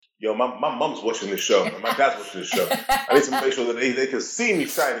yo, my mom's watching this show and my dad's watching this show. I need to make sure that they can see me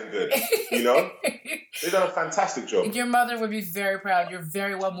shining good, you know? They've done a fantastic job. Your mother would be very proud. You're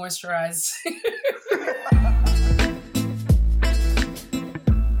very well moisturized.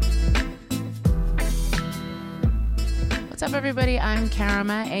 What's up, everybody? I'm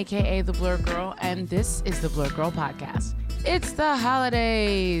Karama, a.k.a. The Blerd Girl, and this is the Blerd Girl Podcast. It's the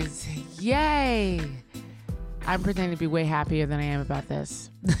holidays. Yay! I'm pretending to be way happier than I am about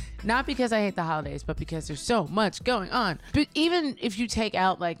this. Not because I hate the holidays, but because there's so much going on. But even if you take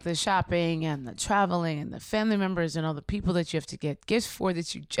out like the shopping and the traveling and the family members and all the people that you have to get gifts for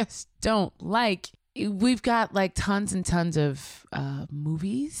that you just don't like, we've got like tons and tons of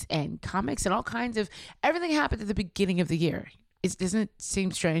movies and comics and all kinds of, everything happened at the beginning of the year. Doesn't it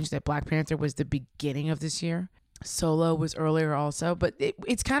seem strange that Black Panther was the beginning of this year? Solo was earlier also, but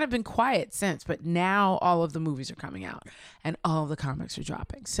it's kind of been quiet since. But now all of the movies are coming out and all of the comics are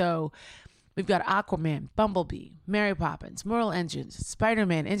dropping. So we've got Aquaman, Bumblebee, Mary Poppins, Mortal Engines,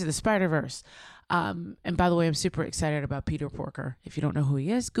 Spider-Man, Into the Spider-Verse. And by the way, I'm super excited about Peter Porker. If you don't know who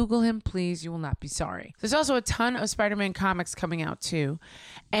he is, Google him, please. You will not be sorry. There's also a ton of Spider-Man comics coming out too.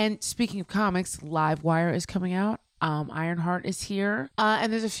 And speaking of comics, Livewire is coming out. Ironheart is here.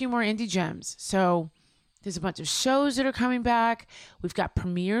 And there's a few more indie gems. So there's a bunch of shows that are coming back. We've got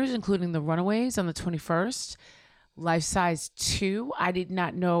premieres, including The Runaways on the 21st. Life Size 2. I did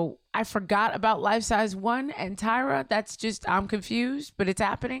not know. I forgot about Life Size 1 and Tyra. That's just, I'm confused, but it's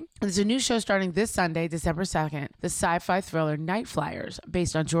happening. There's a new show starting this Sunday, December 2nd, the sci-fi thriller Nightflyers,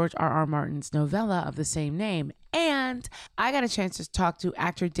 based on George R.R. Martin's novella of the same name. And I got a chance to talk to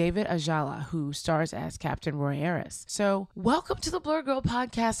actor David Ajala, who stars as Captain Roy Ayres. So welcome to the Blerd Girl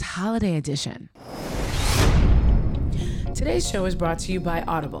Podcast Holiday Edition. Today's show is brought to you by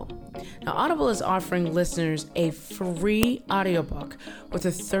Audible. Now, Audible is offering listeners a free audiobook with a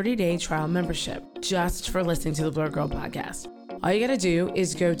 30-day trial membership just for listening to the Blerd Girl podcast. All you got to do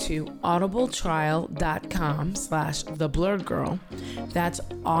is go to audibletrial.com/theblerdgirl. That's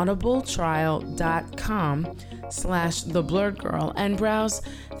audibletrial.com/theblerdgirl and browse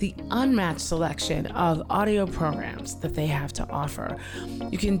the unmatched selection of audio programs that they have to offer.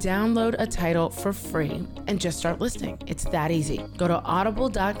 You can download a title for free and just start listening. It's that easy. Go to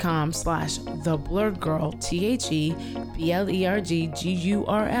audible.com/theblerdgirl,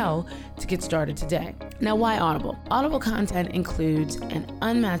 TheBlergGurl, to get started today. Now, why Audible? Audible content includes an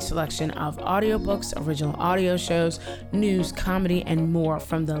unmatched selection of audiobooks, original audio shows, news, comedy, and more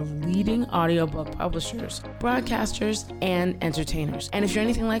from the leading audiobook publishers, broadcasters, and entertainers. And if you're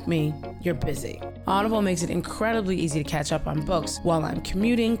anything like me, you're busy. Audible makes it incredibly easy to catch up on books while I'm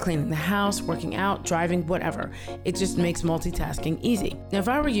commuting, cleaning the house, working out, driving, whatever. It just makes multitasking easy. Now, if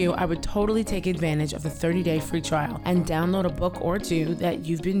I were you, I would totally take advantage of the 30-day free trial and download a book or two that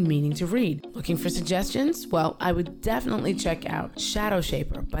you've been meaning to read. Looking for suggestions? Well, I would definitely check out Shadow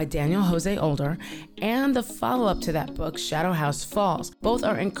Shaper by Daniel Jose Older and the follow-up to that book, Shadow House Falls. Both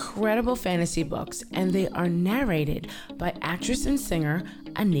are incredible fantasy books, and they are narrated by actress and singer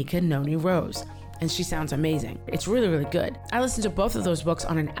Anika Noni Rose. And she sounds amazing. It's really, really good. I listened to both of those books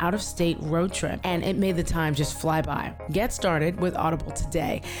on an out-of-state road trip, and it made the time just fly by. Get started with Audible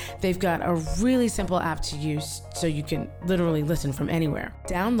today. They've got a really simple app to use, so you can literally listen from anywhere.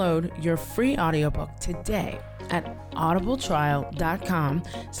 Download your free audiobook today at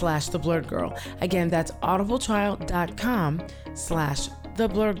audibletrial.com/theblerdgirl. Again, that's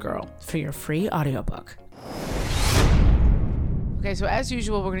audibletrial.com/theblerdgirl for your free audiobook. Okay, so as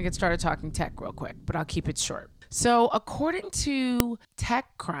usual, we're going to get started talking tech real quick, but I'll keep it short. So according to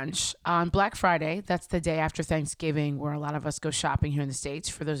TechCrunch, on Black Friday, that's the day after Thanksgiving where a lot of us go shopping here in the States,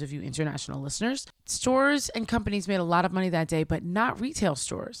 for those of you international listeners, stores and companies made a lot of money that day, but not retail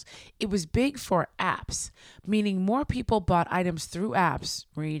stores. It was big for apps, meaning more people bought items through apps,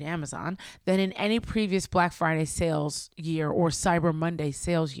 read Amazon, than in any previous Black Friday sales year or Cyber Monday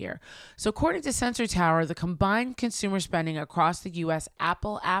sales year. So according to Sensor Tower, the combined consumer spending across the U.S.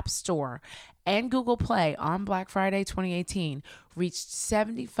 Apple App Store and Google Play on Black Friday 2018 reached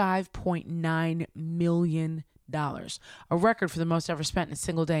 $75.9 million, a record for the most ever spent in a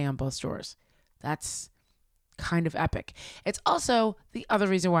single day on both stores. That's kind of epic. It's also the other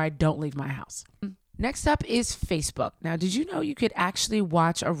reason why I don't leave my house. Next up is Facebook. Now, did you know you could actually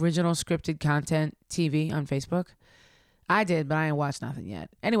watch original scripted content TV on Facebook? I did, but I ain't watched nothing yet.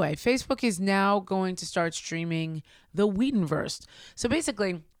 Anyway, Facebook is now going to start streaming the Whedonverse. So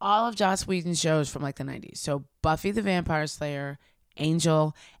basically, all of Joss Whedon's shows from like the 90s. So Buffy the Vampire Slayer,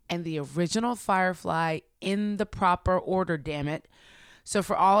 Angel, and the original Firefly in the proper order, damn it. So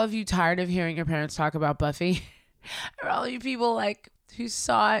for all of you tired of hearing your parents talk about Buffy, or all you people like who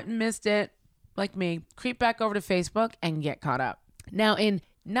saw it and missed it, like me, creep back over to Facebook and get caught up. Now, in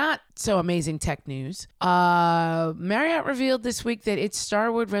not so amazing tech news, Marriott revealed this week that its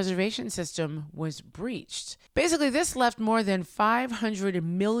Starwood reservation system was breached. Basically, this left more than 500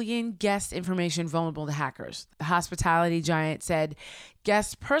 million guest information vulnerable to hackers. The hospitality giant said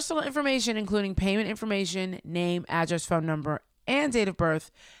guests' personal information, including payment information, name, address, phone number, and date of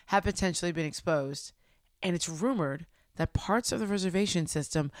birth, have potentially been exposed. And it's rumored that parts of the reservation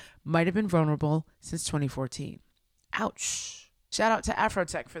system might have been vulnerable since 2014. Ouch. Shout out to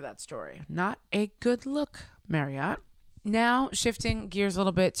Afrotech for that story. Not a good look, Marriott. Now, shifting gears a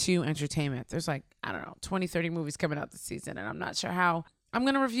little bit to entertainment. There's 20, 30 movies coming out this season, and I'm not sure how I'm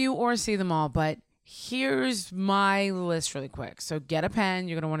going to review or see them all, but here's my list really quick. So get a pen.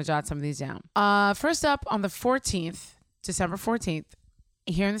 You're going to want to jot some of these down. First up, on the 14th, December 14th,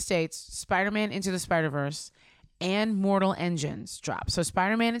 here in the States, Spider-Man Into the Spider-Verse and Mortal Engines drop. So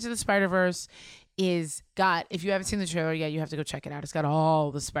Spider-Man Into the Spider-Verse if you haven't seen the trailer yet, you have to go check it out. It's got all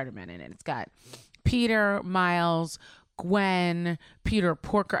the Spider-Man in it. It's got Peter, Miles, Gwen, Peter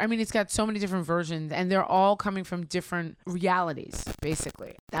Porker. I mean, it's got so many different versions, and they're all coming from different realities,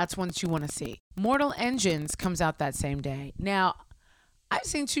 basically. That's one that you want to see. Mortal Engines comes out that same day. Now, I've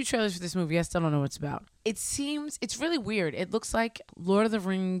seen 2 trailers for this movie. I still don't know what it's about. It's really weird. It looks like Lord of the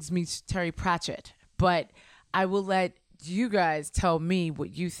Rings meets Terry Pratchett, but I will let you guys tell me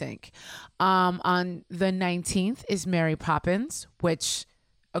what you think. On the 19th is Mary Poppins,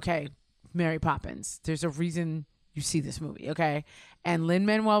 Mary Poppins. There's a reason you see this movie, okay? And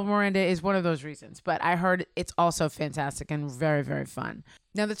Lin-Manuel Miranda is one of those reasons, but I heard it's also fantastic and very, very fun.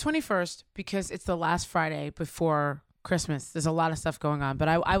 Now, the 21st, because it's the last Friday before Christmas, there's a lot of stuff going on, but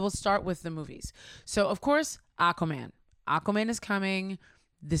I will start with the movies. So, of course, Aquaman. Aquaman is coming.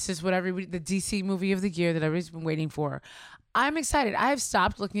 This is what the DC movie of the year that everybody's been waiting for. I'm excited. I have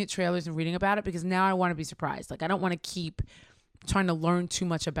stopped looking at trailers and reading about it because now I want to be surprised. I don't want to keep trying to learn too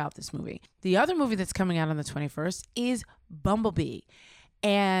much about this movie. The other movie that's coming out on the 21st is Bumblebee.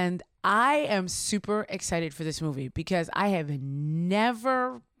 And I am super excited for this movie because I have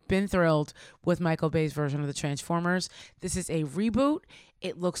never been thrilled with Michael Bay's version of the Transformers. This is a reboot.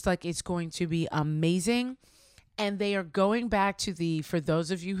 It looks like it's going to be amazing. And they are going back to for those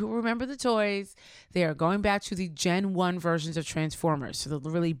of you who remember the toys, they are going back to the Gen 1 versions of Transformers. So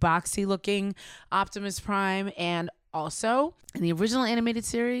the really boxy looking Optimus Prime. And also in the original animated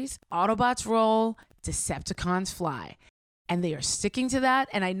series, Autobots roll, Decepticons fly. And they are sticking to that.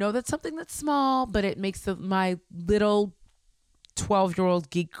 And I know that's something that's small, but it makes my little 12-year-old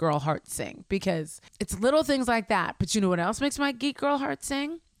geek girl heart sing. Because it's little things like that. But you know what else makes my geek girl heart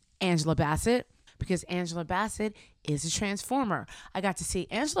sing? Angela Bassett. Because Angela Bassett is a Transformer. I got to see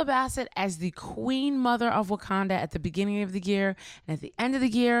Angela Bassett as the Queen Mother of Wakanda at the beginning of the year. And at the end of the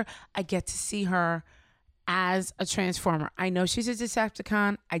year, I get to see her as a Transformer. I know she's a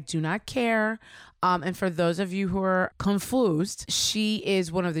Decepticon. I do not care. And for those of you who are confused, she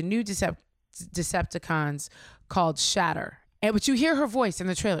is one of the new Decepticons called Shatter. But you hear her voice in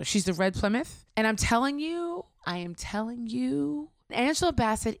the trailer. She's the Red Plymouth. And I am telling you, Angela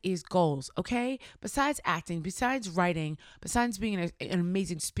Bassett is goals, okay? Besides acting, besides writing, besides being an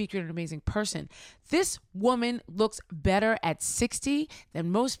amazing speaker and an amazing person, this woman looks better at 60 than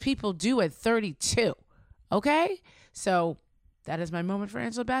most people do at 32, okay? So that is my moment for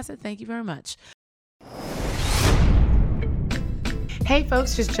Angela Bassett. Thank you very much. Hey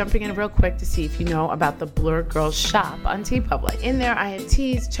folks, just jumping in real quick to see if you know about the Blur Girls shop on TeePublic. In there I have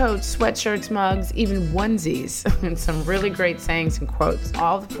tees, totes, sweatshirts, mugs, even onesies, and some really great sayings and quotes.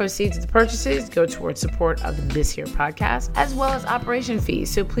 All the proceeds of the purchases go towards support of this here podcast, as well as operation fees.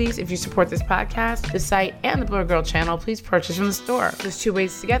 So please, if you support this podcast, the site, and the Blur Girl channel, please purchase from the store. There's 2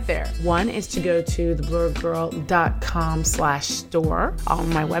 ways to get there. One is to go to theblerdgurl.com/store on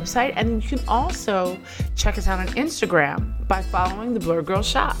my website, and you can also check us out on Instagram by following the Blur Girl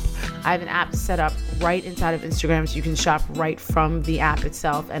shop. I have an app set up right inside of Instagram so you can shop right from the app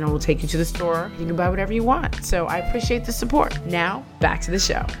itself and it will take you to the store. You can buy whatever you want. So I appreciate the support. Now, back to the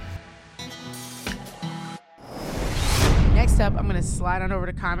show. Next up, I'm going to slide on over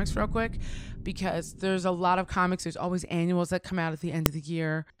to comics real quick because there's a lot of comics. There's always annuals that come out at the end of the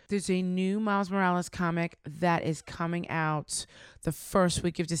year. There's a new Miles Morales comic that is coming out the first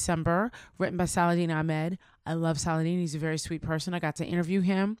week of December, written by Saladin Ahmed. I love Saladin. He's a very sweet person. I got to interview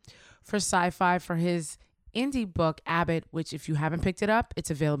him for Sci-Fi for his indie book, Abbott, which if you haven't picked it up,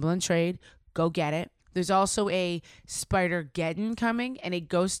 it's available in trade. Go get it. There's also a Spider-Geddon coming and a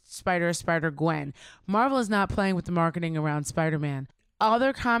Ghost Spider-Gwen. Marvel is not playing with the marketing around Spider-Man.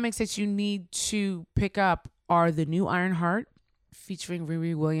 Other comics that you need to pick up are the new Ironheart, featuring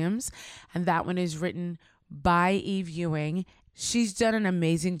Riri Williams. And that one is written by Eve Ewing. She's done an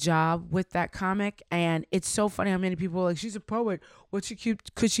amazing job with that comic, and it's so funny how many people are like, she's a poet. What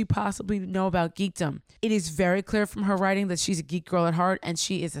could she possibly know about geekdom? It is very clear from her writing that she's a geek girl at heart, and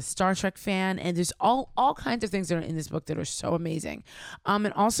she is a Star Trek fan, and there's all kinds of things that are in this book that are so amazing.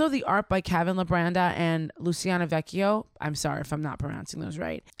 And also the art by Kevin Labranda and Luciana Vecchio. I'm sorry if I'm not pronouncing those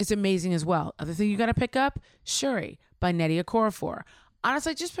right. It's amazing as well. Other thing you got to pick up, Shuri by Nnedi Okorafor.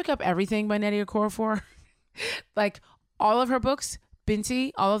 Honestly, just pick up everything by Nnedi Okorafor. Like, all of her books,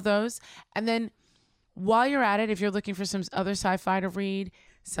 Binti, all of those. And then while you're at it, if you're looking for some other sci-fi to read,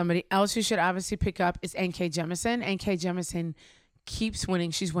 somebody else you should obviously pick up is N.K. Jemisin. N.K. Jemisin keeps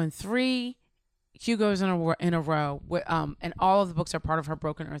winning. She's won 3 Hugos in a row. And all of the books are part of her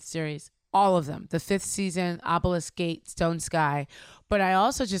Broken Earth series. All of them. The 5th season, Obelisk Gate, Stone Sky. But I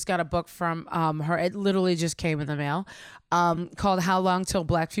also just got a book from her. It literally just came in the mail called How Long Till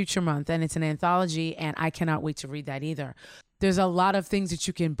Black Future Month. And it's an anthology, and I cannot wait to read that either. There's a lot of things that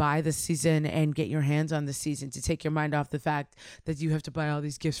you can buy this season and get your hands on this season to take your mind off the fact that you have to buy all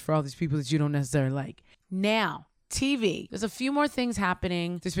these gifts for all these people that you don't necessarily like. Now, TV. There's a few more things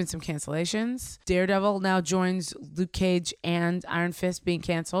happening. There's been some cancellations. Daredevil now joins Luke Cage and Iron Fist being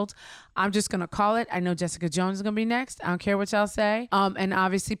canceled. I'm just going to call it. I know Jessica Jones is going to be next. I don't care what y'all say. And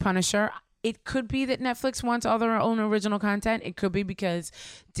obviously Punisher. It could be that Netflix wants all their own original content. It could be because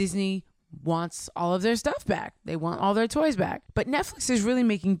Disney wants all of their stuff back. They want all their toys back. But Netflix is really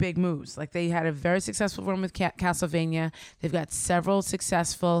making big moves. Like, they had a very successful run with Castlevania. They've got several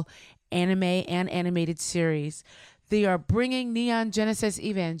successful anime and animated series. They are bringing Neon Genesis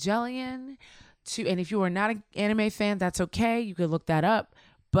Evangelion to, and if you are not an anime fan, that's okay. You could look that up.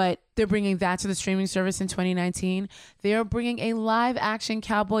 But they're bringing that to the streaming service in 2019. They are bringing a live action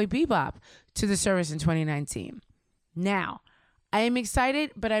Cowboy Bebop to the service in 2019. Now, I am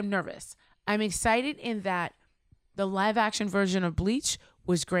excited, but I'm nervous. I'm excited in that the live action version of Bleach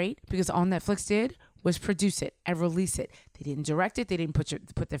was great because all Netflix did was produce it and release it. They didn't direct it. They didn't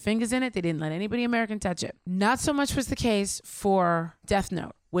put their fingers in it. They didn't let anybody American touch it. Not so much was the case for Death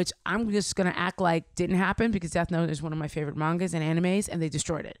Note, which I'm just going to act like didn't happen because Death Note is one of my favorite mangas and animes, and they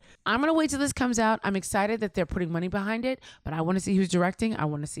destroyed it. I'm going to wait till this comes out. I'm excited that they're putting money behind it, but I want to see who's directing. I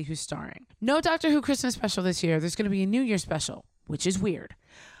want to see who's starring. No Doctor Who Christmas special this year. There's going to be a New Year special, which is weird.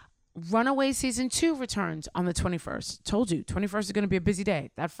 Runaway Season 2 returns on the 21st. Told you, 21st is going to be a busy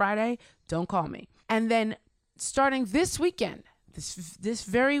day. That Friday, don't call me. And then starting this weekend, this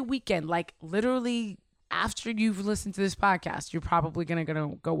very weekend, like literally after you've listened to this podcast, you're probably going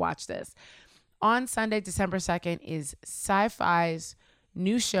to go watch this. On Sunday, December 2nd, is Sci-Fi's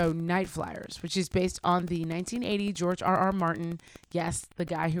new show, Nightflyers, which is based on the 1980 George R.R. Martin, yes, the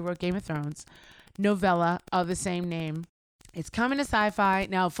guy who wrote Game of Thrones, novella of the same name. It's coming to Sci-Fi.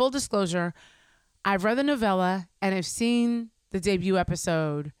 Now, full disclosure, I've read the novella and I've seen the debut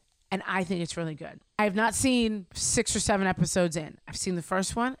episode, and I think it's really good. I have not seen 6 or 7 episodes in. I've seen the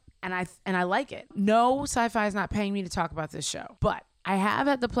first one, and I like it. No, Sci-Fi is not paying me to talk about this show, but I have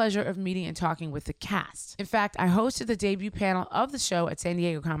had the pleasure of meeting and talking with the cast. In fact, I hosted the debut panel of the show at San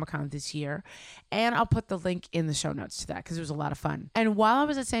Diego Comic-Con this year, and I'll put the link in the show notes to that because it was a lot of fun. And while I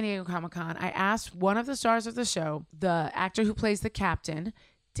was at San Diego Comic-Con, I asked one of the stars of the show, the actor who plays the captain,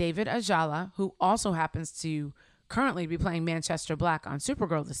 David Ajala, who also happens to currently be playing Manchester Black on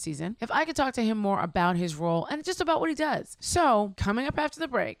Supergirl this season, if I could talk to him more about his role and just about what he does. So, coming up after the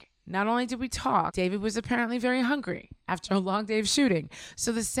break, not only did we talk, David was apparently very hungry after a long day of shooting.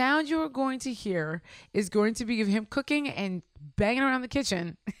 So the sound you are going to hear is going to be of him cooking and banging around the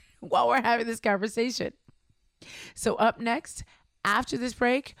kitchen while we're having this conversation. So up next, after this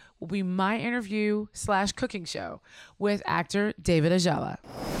break, will be my interview / cooking show with actor David Ajala.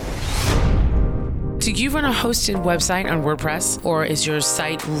 Do you run a hosted website on WordPress, or is your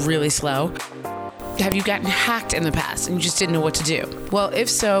site really slow? Have you gotten hacked in the past and you just didn't know what to do? Well, if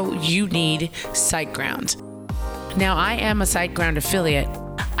so, you need SiteGround. Now, I am a SiteGround affiliate.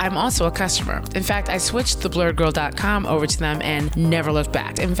 I'm also a customer. In fact, I switched theblerdgurl.com over to them and never looked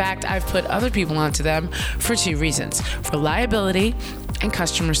back. In fact, I've put other people onto them for 2 reasons: reliability and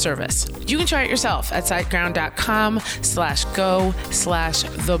customer service. You can try it yourself at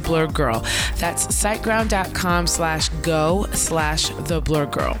siteground.com/go/theblerdgurl. That's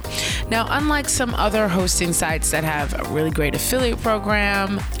siteground.com/go/theblerdgurl. Now, unlike some other hosting sites that have a really great affiliate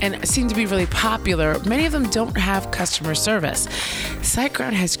program and seem to be really popular, many of them don't have customer service.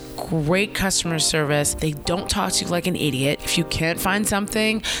 SiteGround has great customer service. They don't talk to you like an idiot. If you can't find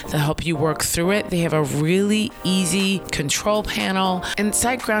something, they'll help you work through it. They have a really easy control panel, and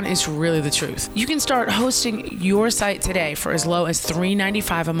SiteGround is really the truth. You can start hosting your site today for as low as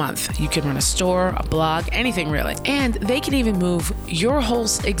 $3.95 a month. You can run a store, a blog, anything really. And they can even move your whole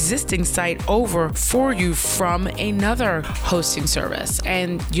existing site over for you from another hosting service.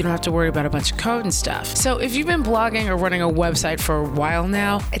 And you don't have to worry about a bunch of code and stuff. So if you've been blogging or running a website for a while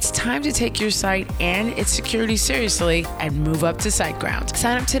now, it's time to take your site and its security seriously and move up to SiteGround.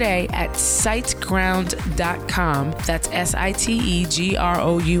 Sign up today at siteground.com. That's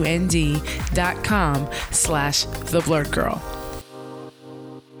siteground.com/theblerdgurl.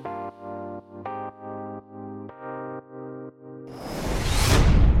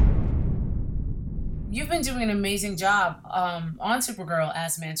 You've been doing an amazing job on Supergirl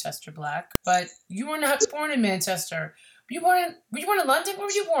as Manchester Black, but you were not born in Manchester. Were you born in London? Where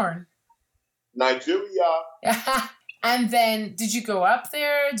were you born? Nigeria. And then, did you go up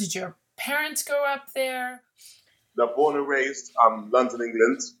there? Did your parents grow up there? They're born and raised London,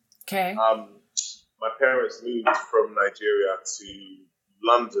 England. Okay. My parents moved from Nigeria to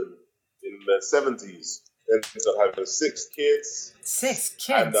London in the 70s. Then they had 6 kids. 6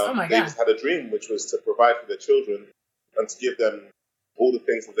 kids? And, oh my they God. just had a dream, which was to provide for their children and to give them all the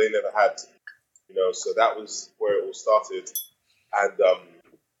things that they never had. So that was where it all started. And,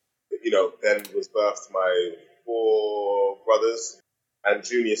 then was birthed my 4 brothers and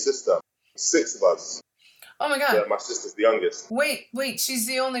junior sister. 6 of us. Oh my God. Yeah, my sister's the youngest. Wait, she's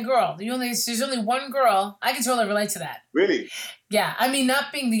the only girl. There's only one girl. I can totally relate to that. Really? Yeah, I mean,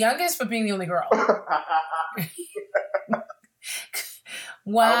 not being the youngest, but being the only girl.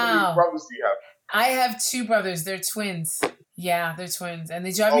 Wow. How many brothers do you have? I have 2 brothers. They're twins. Yeah, they're twins. And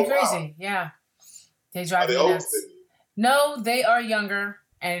they drive me crazy. Wow. Yeah. They drive me older nuts. than you? No, they are younger.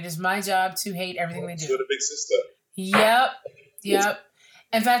 And it is my job to hate everything they do. You're the big sister. Yep.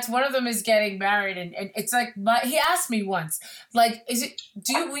 In fact, one of them is getting married, and it's like he asked me once, like,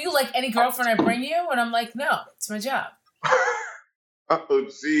 will you like any girlfriend I bring you? And I'm like, no, it's my job. Oh,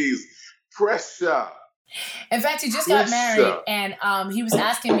 jeez. Pressure. In fact, he just got married, and he was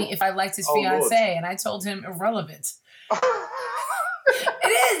asking me if I liked his fiancée, and I told him irrelevant. It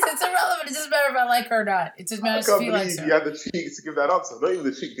is. It's irrelevant. It doesn't matter if I like her or not. It just matters if he likes her. You had the cheek to give that answer. Not even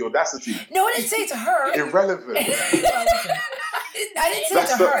the cheek, the audacity. No, I didn't say it to her. Irrelevant. I didn't say it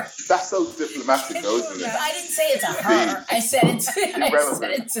to her. That's so diplomatic, though, isn't it? I didn't say it to her. I said it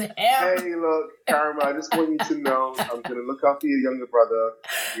to him. Hey, look, Karma, I just want you to know I'm going to look after your younger brother.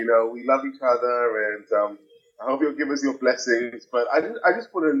 We love each other, and I hope you'll give us your blessings. But I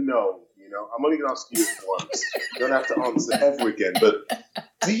just want to know, I'm only going to ask you once. You don't have to answer ever again. But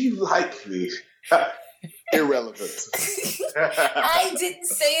do you like me? Irrelevant. I didn't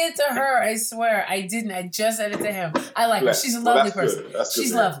say it to her. I swear. I didn't. I just said it to him. I like her. She's a lovely person.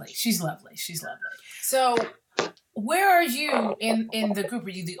 She's lovely. She's lovely. So, where are you in the group?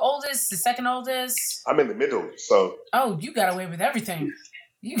 Are you the oldest, the second oldest? I'm in the middle, so... Oh, you got away with everything.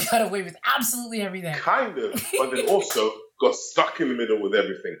 You got away with absolutely everything. Kind of, but then also got stuck in the middle with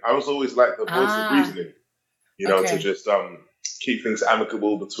everything. I was always like the voice of reasoning, to just keep things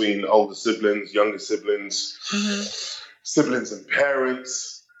amicable between older siblings, younger siblings, siblings and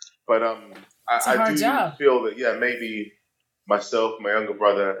parents. But I do feel that, maybe myself, my younger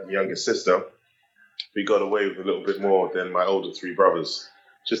brother, and younger sister, we got away with a little bit more than my older 3 brothers.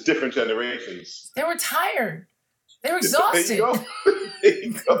 Just different generations. They were tired. They were exhausted. There you go.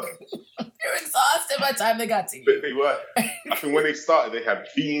 They were exhausted by the time they got to you. They were. I think when they started, they had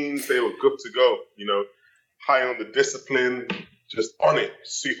beans. They were good to go. High on the discipline, just on it,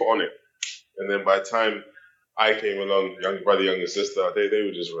 super on it. And then by the time I came along, younger brother, younger sister, they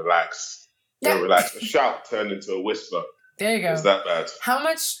were just relaxed. They were relaxed. A shout turned into a whisper. There you go. It's that bad. How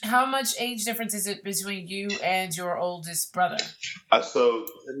much age difference is it between you and your oldest brother? So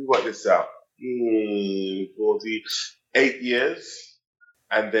let me work this out. 48 years.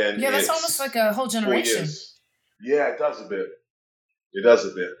 And then that's almost like a whole generation. Yeah, it does a bit.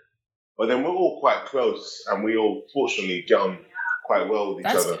 But then we're all quite close, and we all fortunately get on quite well with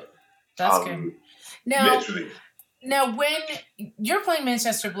each other. Good. That's good. Now, when you're playing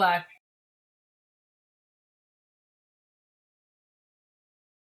Manchester Black,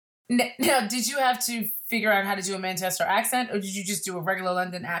 now, did you have to figure out how to do a Manchester accent, or did you just do a regular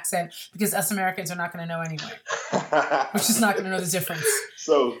London accent? Because us Americans are not going to know anyway. We're just not going to know the difference.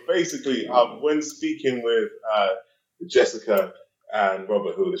 So basically, when speaking with Jessica and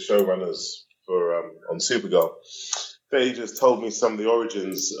Robert, who are the showrunners for on Supergirl, they just told me some of the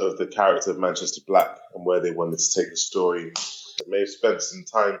origins of the character of Manchester Black and where they wanted to take the story. They may have spent some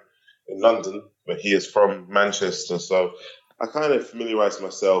time in London, but he is from Manchester, so I kind of familiarised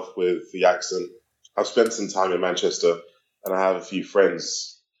myself with the accent. I've spent some time in Manchester, and I have a few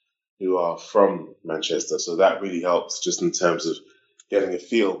friends who are from Manchester, so that really helps just in terms of getting a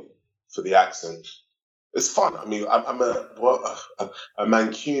feel for the accent. It's fun. I mean, I'm a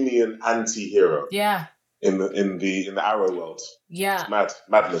Mancunian anti-hero. Yeah. In the Arrow world. Yeah. It's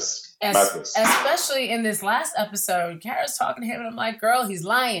madness. Especially in this last episode, Kara's talking to him, and I'm like, girl, he's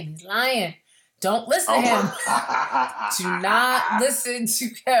lying. Don't listen to him. Do not listen to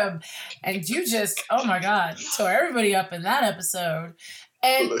him. And you just, oh my God, you tore everybody up in that episode.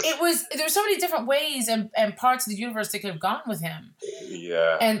 And there were so many different ways and parts of the universe that could have gone with him.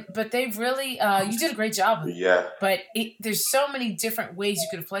 Yeah. But they've really, you did a great job with it. Yeah. But there's so many different ways you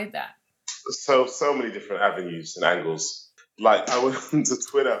could have played that. So many different avenues and angles. Like, I went onto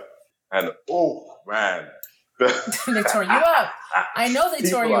Twitter and, oh, man. They tore you up. I know they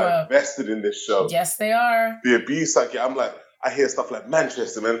tore you up. People are invested in this show. Yes, they are. The abuse I get, I'm like, I hear stuff like,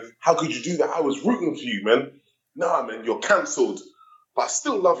 Manchester, man, how could you do that? I was rooting for you, man. Nah, man, you're cancelled. But I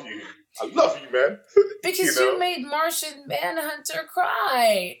still love you. I love you, man. Because you made Martian Manhunter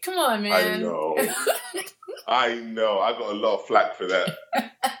cry. Come on, man. I know. I got a lot of flack for that.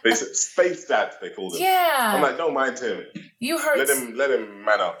 They said Space Dad, they called him. Yeah. I'm like, don't mind him. You heard. Let him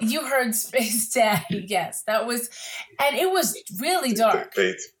man up. You heard Space Dad. Yes, that was, and it was really dark.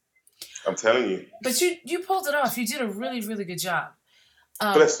 I'm telling you. But you pulled it off. You did a really, really good job.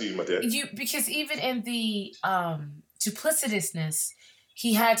 Bless you, my dear. Because even in the duplicitousness,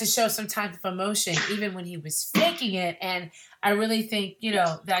 he had to show some type of emotion, even when he was faking it. And I really think,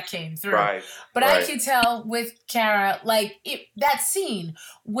 that came through. Right. But I can tell with Kara, that scene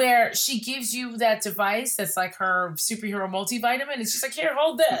where she gives you that device that's like her superhero multivitamin. It's just like, here,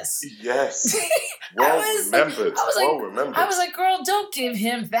 hold this. Yes. Remembered. I was like, girl, don't give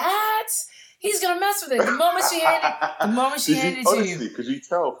him that. He's going to mess with it. The moment she handed it to you. Honestly, could you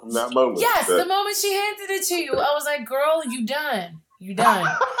tell from that moment? Yes, the moment she handed it to you, I was like, girl, you done. You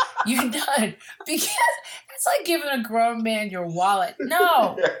done. Because it's like giving a grown man your wallet.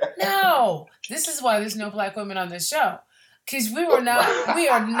 No. This is why there's no black women on this show. Because we are not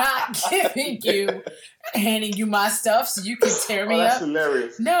handing you my stuff so you can tear me that's up.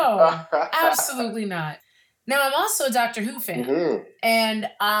 Hilarious. No, absolutely not. Now, I'm also a Doctor Who fan. Mm-hmm. And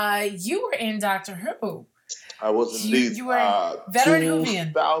you were in Doctor Who. I was indeed. You were a veteran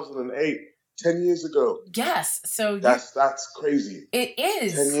Whovian. 2008. 10 years ago. Yes. So that's crazy. It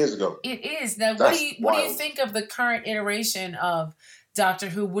is. 10 years ago. It is. Now, what do you think of the current iteration of Doctor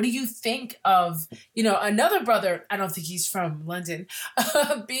Who? What do you think of, another brother, I don't think he's from London,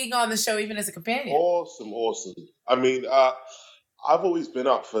 being on the show even as a companion? Awesome. I mean, I've always been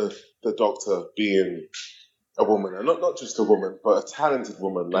up for the Doctor being a woman, and not just a woman, but a talented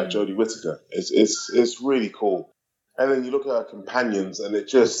woman like Jodie Whittaker. It's really cool. And then you look at her companions, and it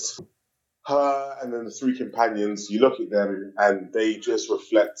just... her and then the three companions, you look at them and they just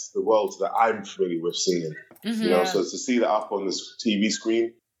reflect the world that I'm familiar with seeing. Mm-hmm. So to see that up on this TV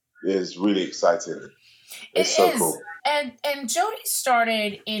screen is really exciting. It's so cool. And Jodie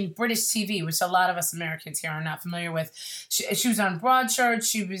started in British TV, which a lot of us Americans here are not familiar with. She was on Broadchurch.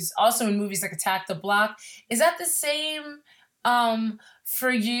 She was also in movies like Attack the Block. Is that the same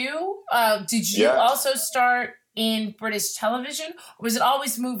for you? Did you also start in British television, or was it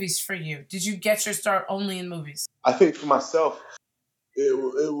always movies for you? Did you get your start only in movies? I think for myself, it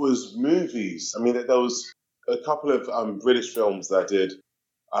was movies. I mean, there was a couple of British films that I did.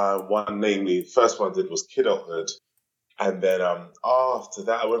 One, namely, the first one I did was Kidulthood. And then after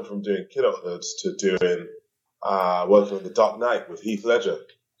that, I went from doing Kidulthood to doing working on The Dark Knight with Heath Ledger.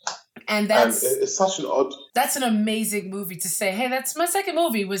 And it's such an odd... That's an amazing movie to say, hey, that's my second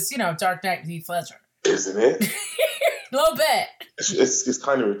movie was, Dark Knight with Heath Ledger. Isn't it? A little bit. It's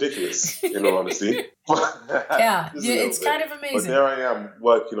kind of ridiculous, in all honesty. It's kind of amazing. But there I am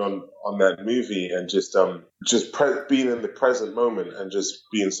working on that movie and just being in the present moment and just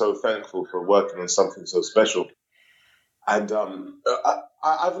being so thankful for working on something so special. And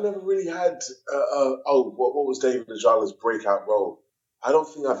I've never really had what was David Ajala's breakout role? I don't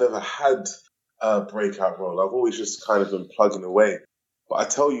think I've ever had a breakout role. I've always just kind of been plugging away. But I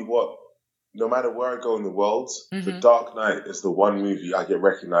tell you what, no matter where I go in the world, The Dark Knight is the one movie I get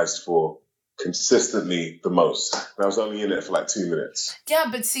recognized for consistently the most. And I was only in it for like 2 minutes. Yeah,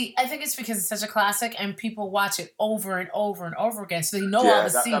 but see, I think it's because it's such a classic and people watch it over and over and over again. So they know all the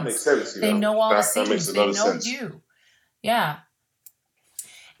scenes. That makes sense. They know all the scenes. They know you. Yeah.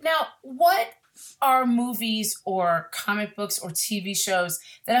 Now, what are movies or comic books or TV shows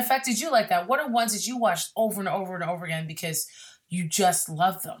that affected you like that? What are ones that you watched over and over and over again because you just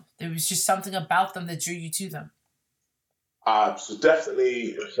loved them? There was just something about them that drew you to them. So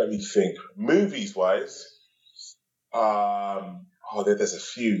definitely, let me think. Movies wise, there's a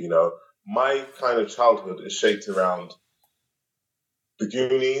few. My kind of childhood is shaped around The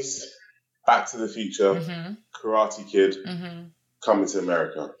Goonies, Back to the Future, Karate Kid, Coming to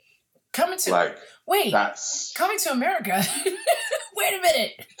America. Coming to America. Wait a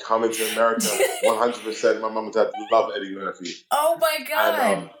minute. Coming to America, 100%. My mum and dad love Eddie Murphy. Oh my God.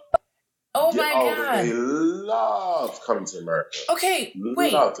 And, my God. They loved Coming to America. Okay,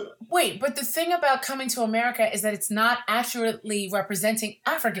 wait. Loved it. Wait, but the thing about Coming to America is that it's not accurately representing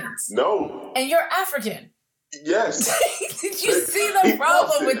Africans. No. And you're African. Yes. You see the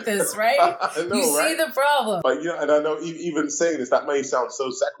problem with this, right? I know, see the problem. But, and I know even saying this, that may sound so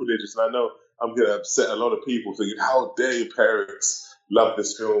sacrilegious, and I know I'm going to upset a lot of people thinking, how dare your parents love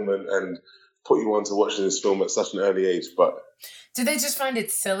this film and put you on to watching this film at such an early age, but... Did they just find it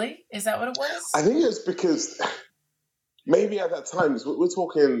silly? Is that what it was? I think it's because maybe at that time, we're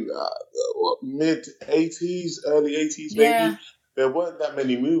talking mid-80s, early 80s maybe, yeah. There weren't that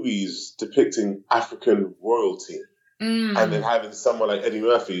many movies depicting African royalty. And then having someone like Eddie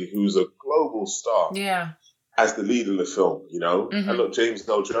Murphy, who's a global star, as the lead in the film, And look, James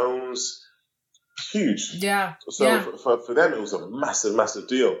Earl Jones, huge. Yeah. So for them, it was a massive, massive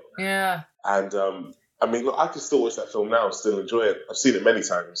deal. Yeah. And look, I can still watch that film now and still enjoy it. I've seen it many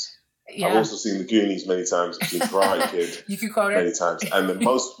times. Yeah. I've also seen The Goonies many times. I've seen Karate Kid you can quote many times. And then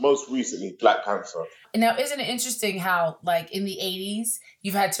most recently, Black Panther. Now, isn't it interesting how, like, in the 80s,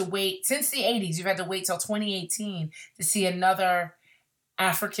 you've had to wait till 2018 to see another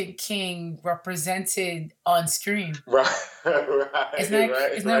African king represented on screen. Right. Isn't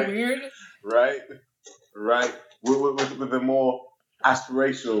that weird? Right. With a more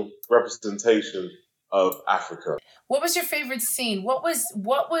aspirational representation of Africa. What was your favorite scene? What was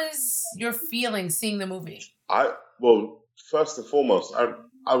your feeling seeing the movie? First and foremost,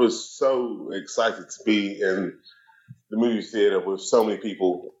 I was so excited to be in the movie theater with so many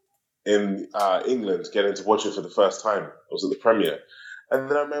people in England getting to watch it for the first time. I was at the premiere. And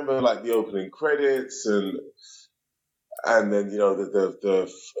then I remember like the opening credits and then, the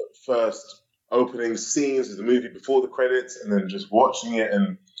first opening scenes of the movie before the credits, and then just watching it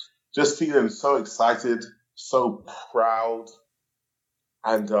and just feeling so excited, so proud.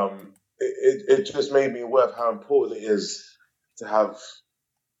 And it just made me aware of how important it is to have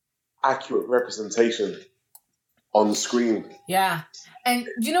accurate representation on the screen. Yeah. And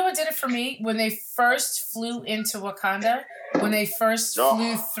you know what did it for me? When they first flew into Wakanda, when they first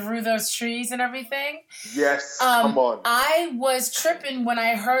flew through those trees and everything. Yes, come on. I was tripping when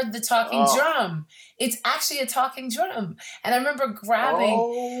I heard the talking drum. It's actually a talking drum. And I remember grabbing...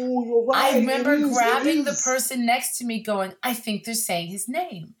 Oh, you're right. I remember grabbing the person next to me going, I think they're saying his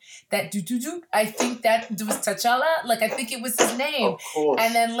name. That do-do-do. I think that was T'Challa. Like, I think it was his name. Of course.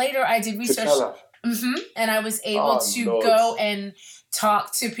 And then later I did research. And I was able to go and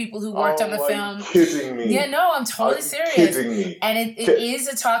talk to people who worked on the film. Are you kidding me? Yeah, no, I'm totally serious. Kidding me? And it is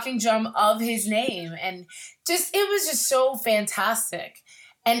a talking drum of his name. And it was just so fantastic.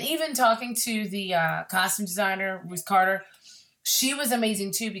 And even talking to the costume designer, Ruth Carter, she was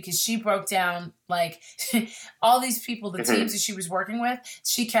amazing too, because she broke down like all these people, the teams that she was working with,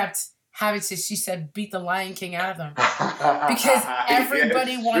 she kept having to, she said, beat the Lion King out of them. Because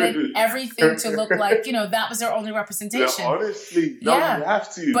everybody wanted everything to look like, that was their only representation. No, honestly, you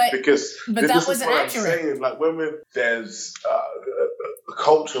have to. But that wasn't accurate. Like there's a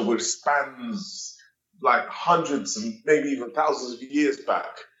culture which spans like hundreds and maybe even thousands of years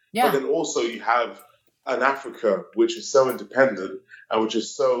back. Yeah. But then also you have an Africa which is so independent and which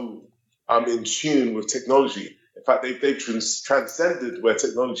is so in tune with technology. In fact, they've transcended where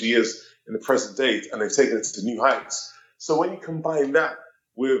technology is in the present day, and they've taken it to new heights. So when you combine that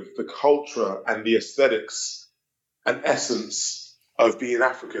with the culture and the aesthetics and essence of being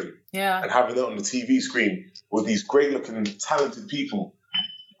African, and having it on the TV screen with these great-looking, talented people,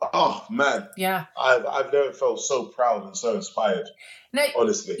 oh man, I've never felt so proud and so inspired. Now,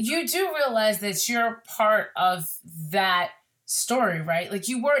 honestly, you do realize that you're part of that story, right? Like,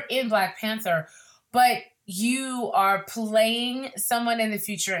 you weren't in Black Panther, but you are playing someone in the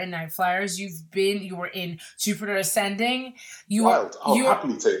future in Nightflyers. You were in Jupiter Ascending. I'll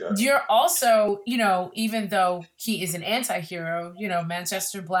happily take that. You're also, even though he is an anti-hero,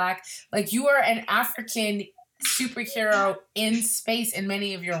 Manchester Black, like, you are an African superhero in space in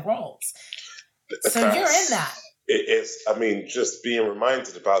many of your roles. So you're in that. It is. I mean, just being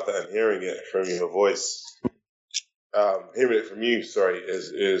reminded about that and hearing it from your voice, hearing it from you,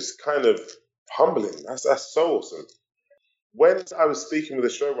 is kind of humbling. That's so awesome. When I was speaking with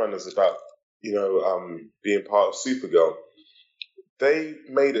the showrunners about, being part of Supergirl, they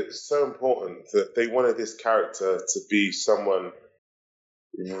made it so important that they wanted this character to be someone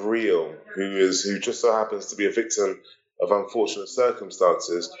real, who just so happens to be a victim of unfortunate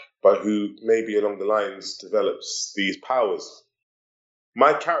circumstances, but who maybe along the lines develops these powers.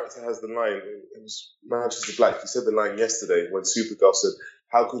 My character has the line, it was Manchester Black, he said the line yesterday when Supergirl said,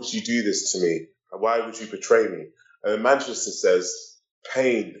 "How could you do this to me? Why would you betray me?" And Manchester says,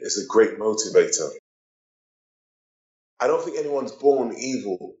 "Pain is a great motivator." I don't think anyone's born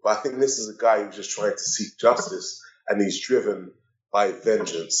evil, but I think this is a guy who's just trying to seek justice, and he's driven by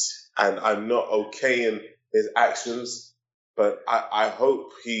vengeance. And I'm not okaying his actions, but I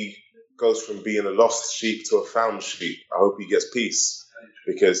hope he goes from being a lost sheep to a found sheep. I hope he gets peace,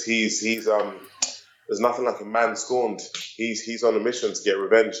 because he's there's nothing like a man scorned. He's on a mission to get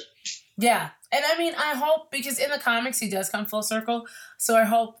revenge. Yeah. And I mean, I hope, because in the comics he does come full circle, so I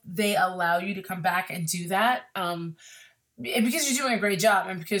hope they allow you to come back and do that. Because you're doing a great job,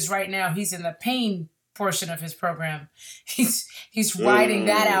 and because right now he's in the pain portion of his program. He's riding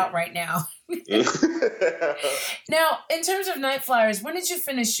that out right now. Now, in terms of Nightflyers, when did you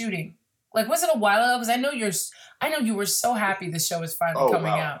finish shooting? Like, was it a while ago? Because I know you were so happy the show was finally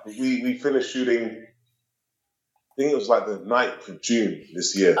coming out. We finished shooting, I think it was like the 9th of June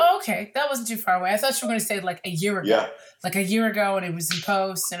this year. Oh, okay. That wasn't too far away. I thought you were going to say like a year ago. Yeah. Like a year ago, and it was in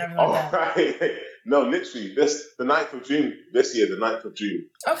post and everything like that. Right. No, literally, the 9th of June this year, the 9th of June.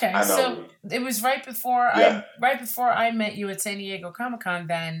 Okay, and, so it was right before I met you at San Diego Comic-Con.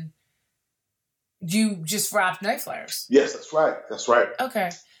 Then you just wrapped Nightflyers. Yes, that's right. That's right. Okay,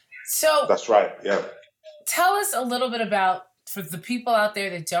 so that's right. Yeah. Tell us a little bit about, for the people out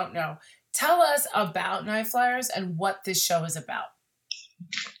there that don't know, tell us about Nightflyers and what this show is about.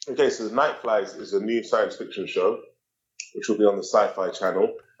 Okay, so the Nightflyers is a new science fiction show, which will be on the Sci-Fi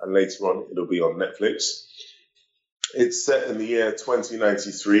Channel, and later on it'll be on Netflix. It's set in the year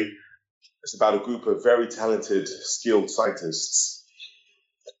 2093. It's about a group of very talented, skilled scientists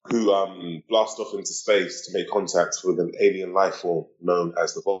who blast off into space to make contact with an alien life form known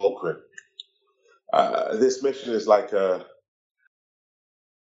as the Vulcan. This mission is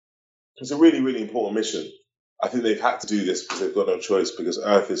it's a really, really important mission. I think they've had to do this because they've got no choice, because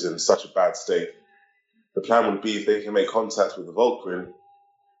Earth is in such a bad state. The plan would be, if they can make contact with the Vulcan,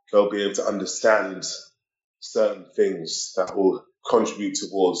 they'll be able to understand certain things that will contribute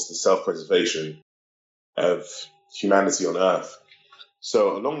towards the self-preservation of humanity on Earth.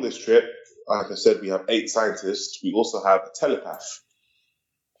 So along this trip, like I said, we have 8 scientists. We also have a telepath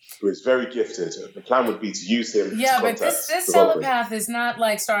who is very gifted. The plan would be to use him. Yeah, but this telepath is not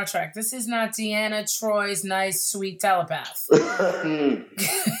like Star Trek. This is not Deanna Troy's nice, sweet telepath.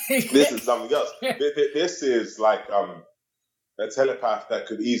 This is something else. This is like a telepath that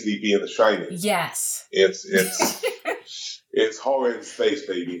could easily be in The Shining. Yes. It's horror in space,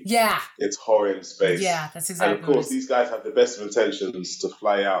 baby. Yeah. It's horror in space. Yeah, that's exactly. And of course, these guys have the best of intentions to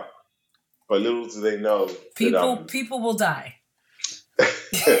fly out, but little do they know people will die.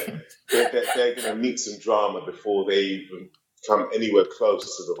 they're going to meet some drama before they even come anywhere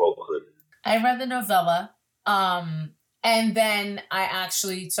close to the Vulcan. I read the novella, and then I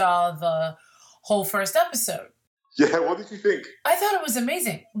actually saw the whole first episode. Yeah, what did you think? I thought it was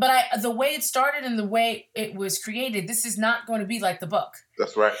amazing, but the way it started and the way it was created, this is not going to be like the book.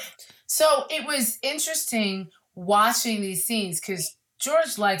 That's right. So it was interesting watching these scenes, because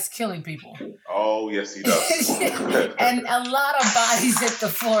George likes killing people. Oh, yes, he does. And a lot of bodies hit the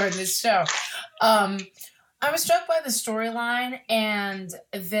floor in this show. I was struck by the storyline and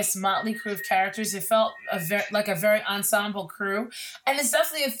this motley crew of characters. It felt like a very ensemble crew. And it's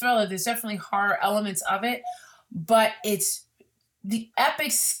definitely a thriller. There's definitely horror elements of it. But it's the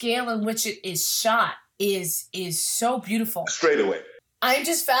epic scale in which it is shot is so beautiful. Straight away. I'm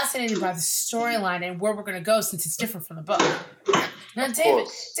just fascinated by the storyline and where we're going to go, since it's different from the book. Now, David,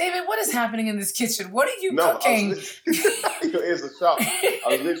 what is happening in this kitchen? What are you cooking? Your ears are sharp. I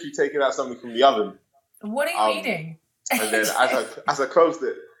was literally taking out something from the oven. What are you eating? And then as I closed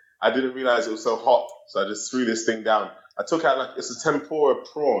it, I didn't realize it was so hot, so I just threw this thing down. I took out it's a tempura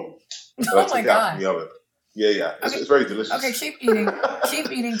prawn. Oh my God! Out from the oven. Yeah. It's very delicious. Okay, keep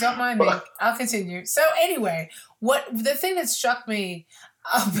eating. Don't mind me. I'll continue. So anyway, the thing that struck me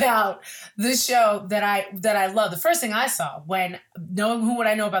about this show that I love, the first thing I saw when knowing what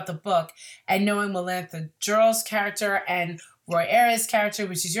I know about the book and knowing Melantha Jurl's character and Roy Ayers' character,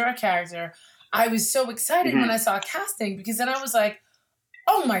 which is your character, I was so excited when I saw casting, because then I was like,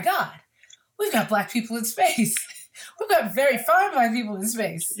 oh my God, we've got Black people in space. We've got very fine Black people in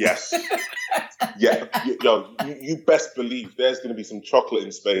space. Yes. Yeah. You best believe there's going to be some chocolate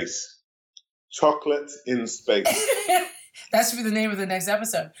in space. Chocolate in space. That should be the name of the next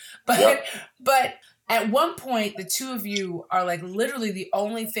episode. But at one point, the two of you are like literally the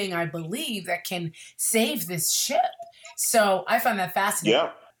only thing I believe that can save this ship. So I find that fascinating.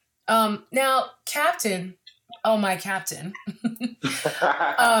 Yeah. Now, Captain, my Captain,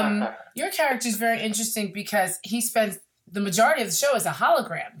 your character is very interesting because he spends the majority of the show as a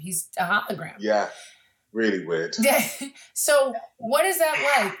hologram. He's a hologram. Yeah. Really weird. Yeah. So what is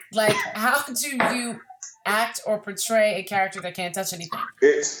that like? Like, how do you act or portray a character that can't touch anything?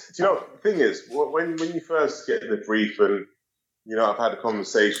 The thing is, when you first get the brief and, I've had a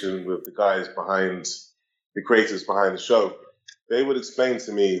conversation with the guys the creators behind the show, they would explain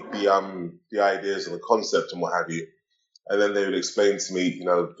to me the ideas and the concept and what have you. And then they would explain to me,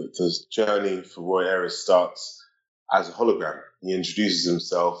 the journey for Roy Ayres starts as a hologram. He introduces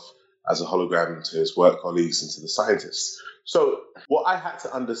himself as a hologram to his work colleagues and to the scientists. So what I had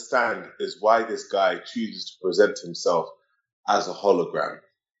to understand is why this guy chooses to present himself as a hologram.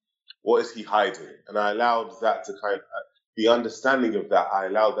 What is he hiding? And I allowed that to the understanding of that, I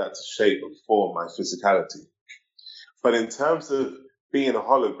allowed that to shape and form my physicality. But in terms of being a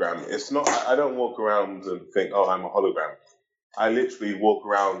hologram, it's not, I don't walk around and think, oh, I'm a hologram. I literally walk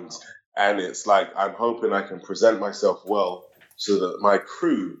around and it's like, I'm hoping I can present myself well so that my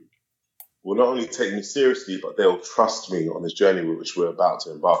crew will not only take me seriously, but they'll trust me on this journey which we're about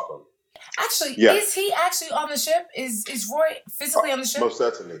to embark on. Actually, Is he actually on the ship? Is Roy physically on the ship? Most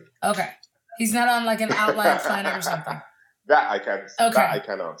certainly. Okay. He's not on like an outline planet or something. That I can. Okay. That I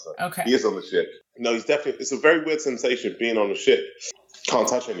can answer. Okay. He is on the ship. No, he's definitely. It's a very weird sensation being on the ship. Can't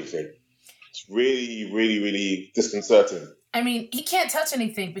touch anything. It's really, really, really disconcerting. I mean, he can't touch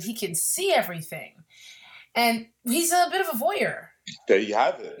anything, but he can see everything, and he's a bit of a voyeur. There you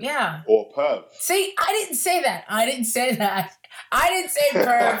have it. Yeah. Or perv. See, I didn't say that. I didn't say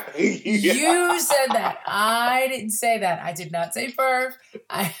perv. You said that. I didn't say that. I did not say perv.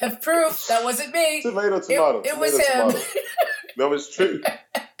 I have proof. That wasn't me. Tomato. It was him. No, it's true.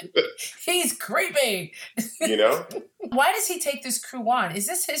 He's creepy. Why does he take this crew on? Is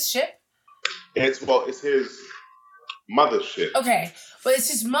this his ship? It's his mother's ship. Okay, but it's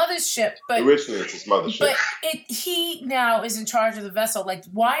his mother's ship. But originally, it's his mother's ship. But he now is in charge of the vessel. Like,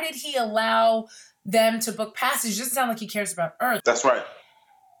 why did he allow them to book passage? It doesn't sound like he cares about Earth. That's right.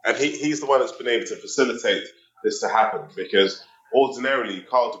 And he's the one that's been able to facilitate this to happen because ordinarily,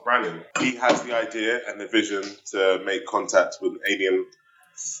 Carl DeBrannon, he has the idea and the vision to make contact with an alien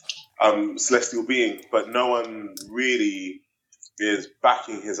celestial being, but no one really is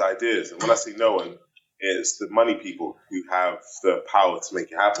backing his ideas. And when I say no one, it's the money people who have the power to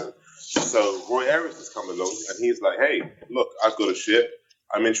make it happen. So Roy Ayres has come along and he's like, hey, look, I've got a ship.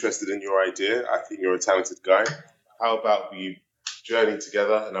 I'm interested in your idea. I think you're a talented guy. How about we journey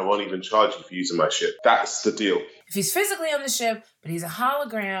together and I won't even charge you for using my ship? That's the deal. If he's physically on the ship, but he's a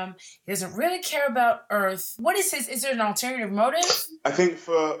hologram, he doesn't really care about Earth. What is is there an alternative motive? I think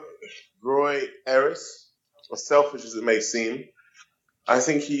for Roy Ayres, as selfish as it may seem, I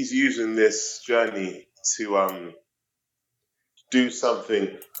think he's using this journey to do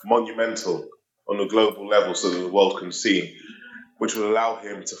something monumental on a global level so that the world can see, which will allow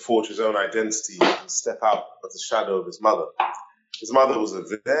him to forge his own identity and step out of the shadow of his mother. His mother was a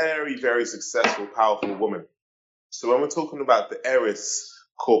very, very successful, powerful woman. So when we're talking about the Ayres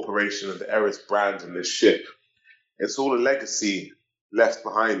Corporation and the Ayres brand and this ship, it's all a legacy left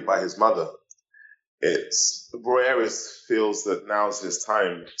behind by his mother. Roy Ayres feels that now's his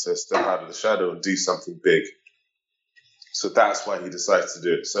time to step out of the shadow and do something big. So that's why he decides to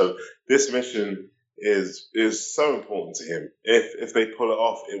do it. So this mission is so important to him. If they pull it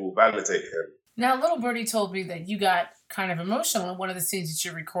off, it will validate him. Now, Little Birdie told me that you got kind of emotional in one of the scenes that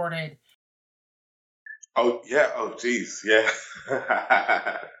you recorded. Oh, yeah. Oh, geez. Yeah.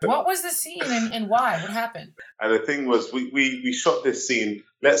 What was the scene and why? What happened? And the thing was, we shot this scene,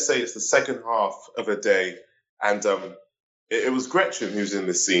 let's say it's the second half of a day, and it was Gretchen who's in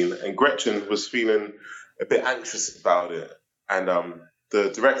this scene, and Gretchen was feeling a bit anxious about it. And the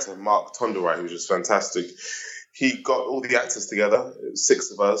director, Mark Tonderai, who was just fantastic, he got all the actors together,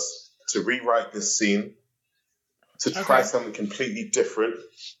 6 of us, to rewrite this scene, to try something completely different,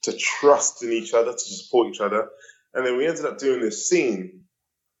 to trust in each other, to support each other. And then we ended up doing this scene,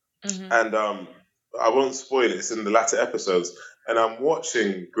 and I won't spoil it, it's in the latter episodes, and I'm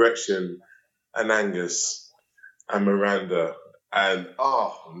watching Gretchen and Angus and Miranda, and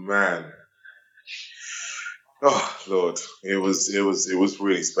oh man, oh Lord, it was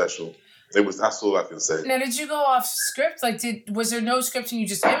really special. That's all I can say. Now, did you go off script? Like, was there no script and you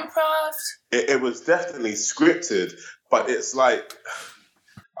just improv'd? It was definitely scripted, but it's like,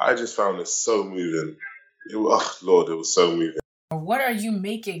 I just found it so moving. Lord, it was so moving. What are you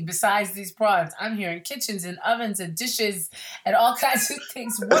making besides these prawns? I'm hearing kitchens and ovens and dishes and all kinds of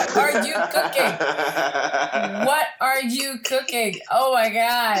things. What are you cooking? What are you cooking? Oh my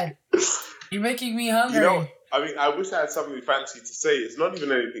God. You're making me hungry. I wish I had something fancy to say. It's not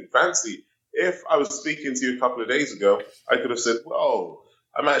even anything fancy. If I was speaking to you a couple of days ago, I could have said, well,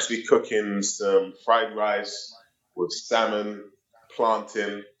 I'm actually cooking some fried rice with salmon,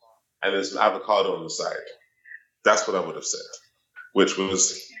 plantain, and there's some avocado on the side. That's what I would have said, which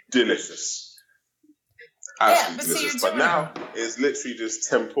was delicious. Absolutely delicious. But now it's literally just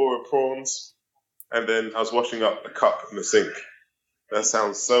tempura prawns, and then I was washing up a cup in the sink. That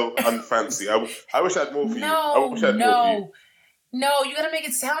sounds so unfancy. I wish I had more for you. More for you. No, you gotta make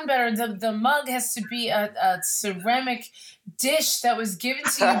it sound better. The mug has to be a ceramic dish that was given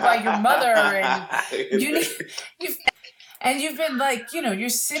to you by your mother, and you've been like, you're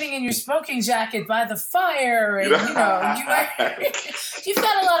sitting in your smoking jacket by the fire, and you've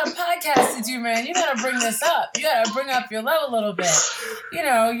got a lot of podcasts to do, man. You gotta bring this up. You gotta bring up your level a little bit. You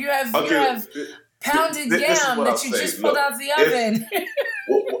have pounded yam that you just pulled out the oven.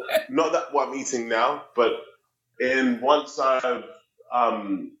 Not that what I'm eating now, but once I've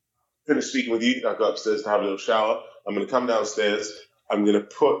finished speaking with you, I go upstairs to have a little shower. I'm going to come downstairs. I'm going to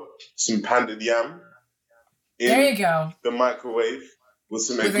put some pounded yam in the microwave with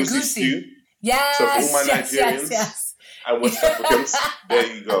some egusi stew. Yes, so for all my Nigerians and West Africans,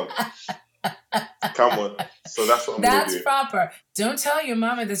 there you go. Come on. So that's what I'm going to do. That's proper. Don't tell your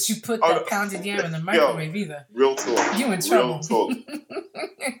mama that you put that pounded yam in the microwave either. Real talk. You in trouble.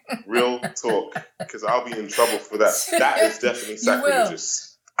 Real talk. Because I'll be in trouble for that. That is definitely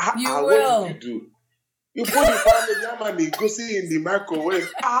sacrilegious. You will. What did you do? You put the pounded yam and the goosey in the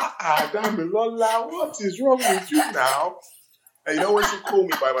microwave. Damn Lola, what is wrong with you now? And you know when she called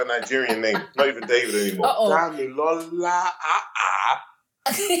me by my Nigerian name? Not even David anymore. Damn Lola,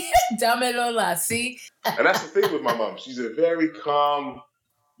 Dame Lola, see? And that's the thing with my mum. She's a very calm,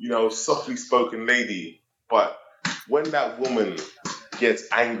 softly spoken lady. But when that woman gets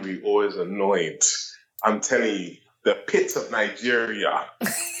angry or is annoyed, I'm telling you, the pit of Nigeria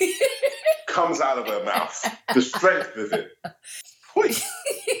comes out of her mouth. The strength of it.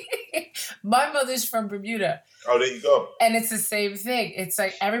 My mother's from Bermuda. Oh, there you go. And it's the same thing. It's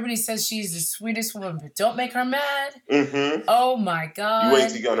like everybody says she's the sweetest woman, but don't make her mad. Mm-hmm. Oh my God. You wait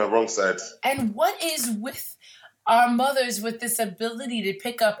till you get on the wrong side. And what is with our mothers with this ability to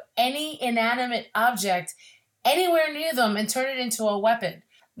pick up any inanimate object anywhere near them and turn it into a weapon?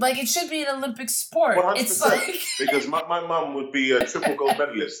 Like it should be an Olympic sport. 100%. It's like because my mum would be a triple gold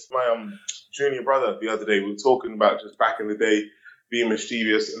medalist. My junior brother the other day, we were talking about just back in the day being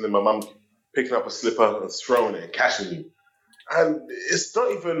mischievous, and then my mum picking up a slipper and throwing it and catching you. And it's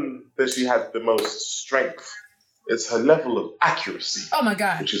not even that she had the most strength. It's her level of accuracy. Oh my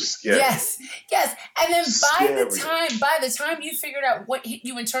God. Which is scary. Yes. And then by the time you figured out what hit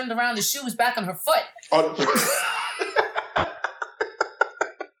you and turned around, the shoe was back on her foot.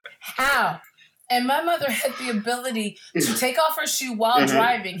 How? And my mother had the ability to take off her shoe while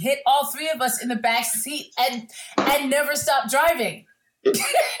driving, hit all three of us in the back seat, and never stop driving.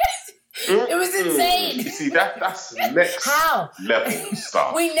 It was insane. You see, that's next level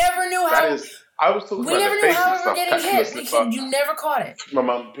stuff. We never knew how. I was talking about the basic stuff. We never knew how we were getting hit. You never caught it. My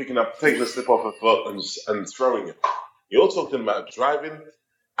mum taking the slip off her foot and throwing it. You're talking about driving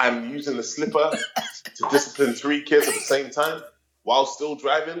and using the slipper to discipline 3 kids at the same time while still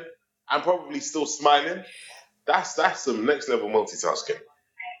driving and probably still smiling. That's some next level multitasking.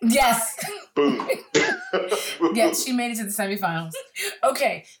 Yes. Boom. Yeah, she made it to the semifinals.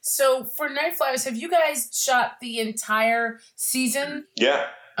 Okay, so for Nightflyers, have you guys shot the entire season? Yeah.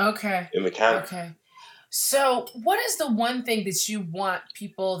 Okay. In the can. Okay. So what is the one thing that you want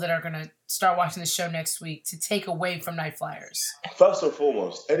people that are going to start watching the show next week to take away from Nightflyers? First and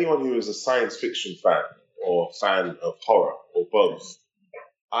foremost, anyone who is a science fiction fan or fan of horror or both,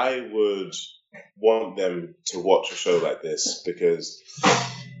 I would want them to watch a show like this because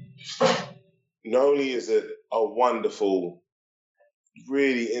not only is it a wonderful,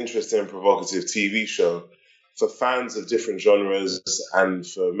 really interesting and provocative TV show for fans of different genres and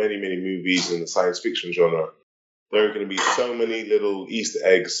for many, many movies in the science fiction genre, there are going to be so many little Easter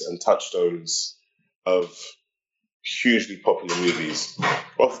eggs and touchstones of hugely popular movies.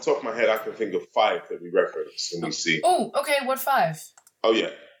 Off the top of my head, I can think of 5 that we reference and we see. Oh, okay. What 5? Oh,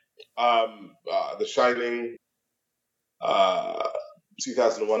 yeah. The Shining,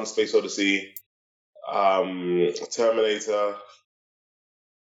 2001: Space Odyssey, Terminator,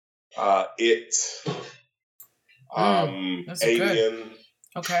 It, Alien,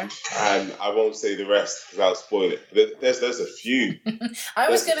 Okay. And I won't say the rest because I'll spoil it. There's a few. I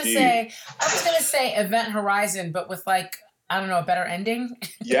was gonna say Event Horizon, but with like, I don't know, a better ending.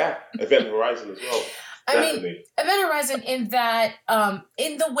 Yeah, Event Horizon as well. Definitely. I mean, Event Horizon in that,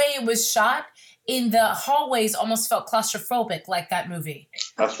 in the way it was shot, in the hallways almost felt claustrophobic, like that movie.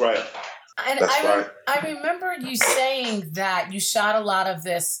 That's right. And I remember you saying that you shot a lot of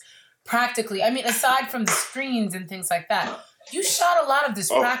this practically. I mean, aside from the screens and things like that, you shot a lot of this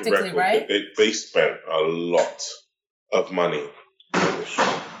practically, right? They spent a lot of money on the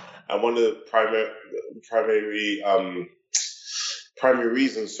show. And one of the primary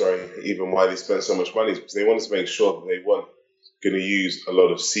reasons, even why they spent so much money is because they wanted to make sure that they weren't going to use a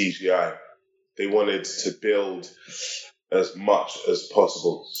lot of CGI. They wanted to build as much as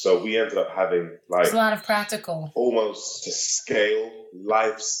possible. So we ended up having like a lot of practical, almost to scale,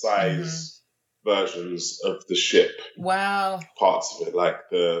 life-size versions of the ship. Wow. Parts of it, like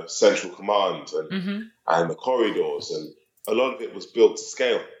the central command and the corridors, and a lot of it was built to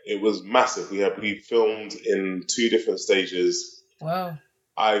scale. It was massive. We filmed in 2 different stages. Wow.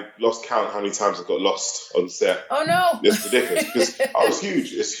 I lost count how many times I got lost on set. Oh no! It's ridiculous because I was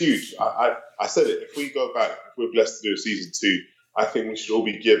huge. It's huge. I said it. If we go back, if we're blessed to do a season 2, I think we should all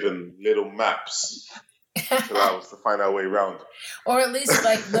be given little maps to allow us to find our way around, or at least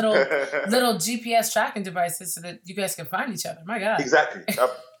like little GPS tracking devices so that you guys can find each other. My God! Exactly.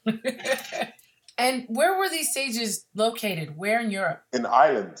 And where were these stages located? Where in Europe? In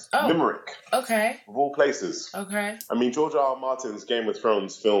Ireland, Limerick. Okay. Of all places. Okay. I mean, George R. R. Martin's Game of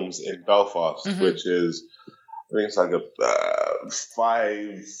Thrones films in Belfast, which is, I think it's like a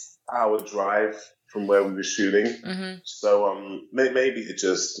 5-hour drive from where we were shooting. So maybe it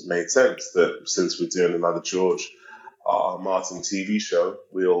just made sense that since we're doing another George R. R. Martin TV show,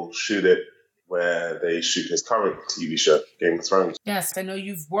 we'll shoot it where they shoot his current TV show, Game of Thrones. Yes, I know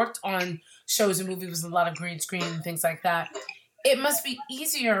you've worked on shows and movies with a lot of green screen and things like that. It must be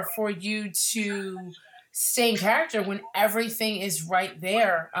easier for you to stay in character when everything is right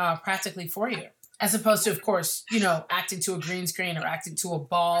there practically for you, as opposed to, of course, acting to a green screen or acting to a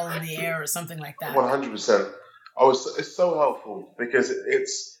ball in the air or something like that. 100%. It's so helpful because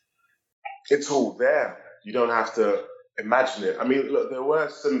it's all there. You don't have to imagine it. I mean, look, there were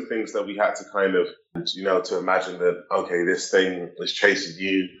some things that we had to kind of, to imagine that, okay, this thing is chasing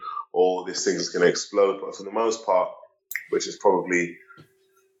you or this thing is going to explode. But for the most part, which is probably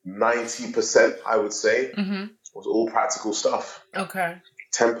 90%, I would say, was all practical stuff. Okay.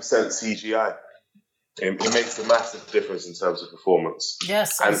 10% CGI. It makes a massive difference in terms of performance.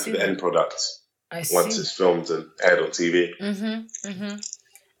 Yes, and for the end product. Once it's filmed and aired on TV.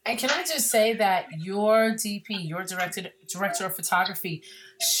 And can I just say that your DP, your director of photography,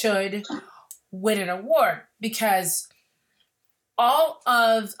 should win an award, because a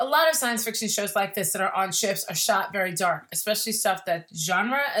lot of science fiction shows like this that are on ships are shot very dark, especially stuff that's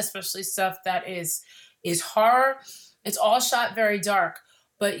genre, especially stuff that is horror. It's all shot very dark.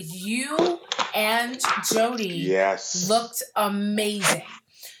 But you and Jodie looked amazing.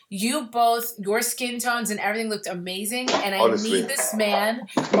 You both, your skin tones and everything looked amazing. And I need this man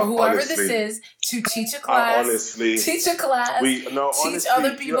or whoever this is to teach a class. Teach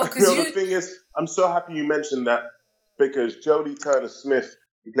other people. The thing is, I'm so happy you mentioned that, because Jodie Turner-Smith,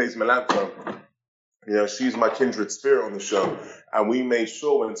 who plays Melanco, she's my kindred spirit on the show. And we made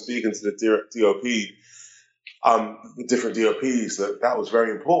sure when speaking to the DOP, the different DOPs, that was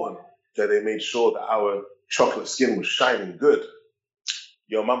very important, that they made sure that our chocolate skin was shining good.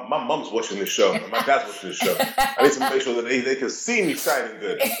 My mom's watching this show, and my dad's watching this show. I need to make sure that they can see me shining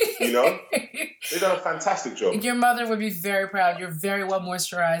good, They done a fantastic job. Your mother would be very proud. You're very well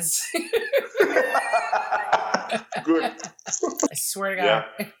moisturized. Good. I swear to God.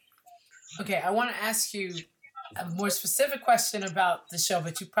 Yeah. Okay, I want to ask you a more specific question about the show,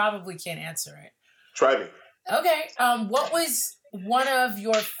 but you probably can't answer it. Try me. Okay. What was one of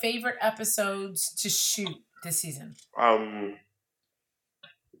your favorite episodes to shoot this season?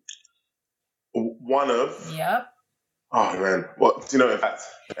 One of? Yep. Oh, man. Well, in fact,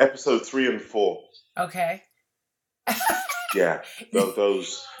 episode 3 and 4. Okay. Yeah.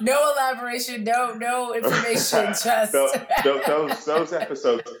 Those. No elaboration, no information, just. those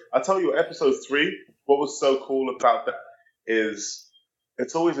episodes. I'll tell you, episode 3, what was so cool about that is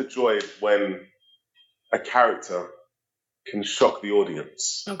it's always a joy when a character can shock the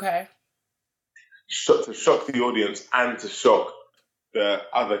audience. Okay. To shock the audience and to shock the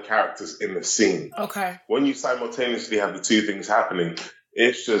other characters in the scene. Okay. When you simultaneously have the two things happening,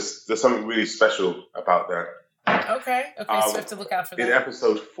 it's just, there's something really special about that. Okay. So I have to look out for that. In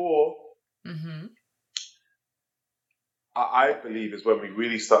episode 4, I believe, is when we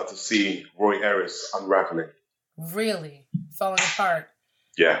really start to see Roy Harris unraveling. Really? Falling apart?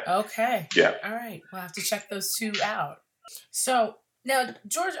 Yeah. Okay. Yeah. All right. We'll have to check those two out. So, now,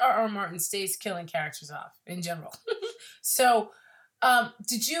 George R.R. Martin stays killing characters off in general. So,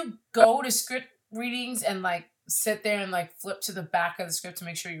 did you go to script readings and, like, sit there and, like, flip to the back of the script to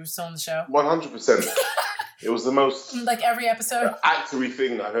make sure you were still in the show? 100%. It was the most... Like every episode? Actory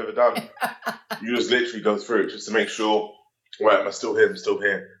thing that I've ever done. You just literally go through it just to make sure, right, am I still here? I'm still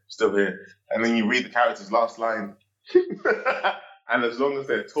here. I'm still here. And then you read the character's last line. And as long as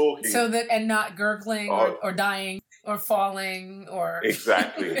they're talking... So that, and not gurgling or dying or falling or...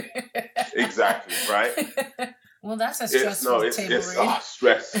 Exactly. Exactly, right? Well, that's a stressful table read.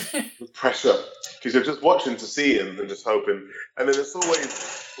 Stress, pressure. Because you're just watching to see it and just hoping. And then it's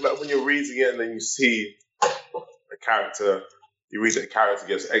always, like when you're reading it and then you see a character, you read that a character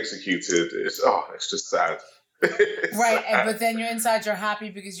gets executed, it's just sad. Right, but then you're inside, you're happy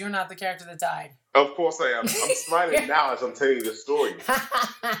because you're not the character that died. Of course I am. I'm smiling now as I'm telling you the story.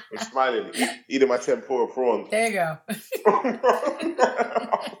 I'm smiling, eating my tempura prawn. There you go.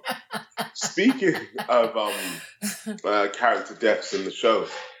 Speaking of character deaths in the show,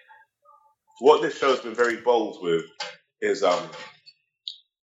 what this show's been very bold with is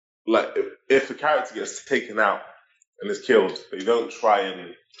like if a character gets taken out and is killed, they don't try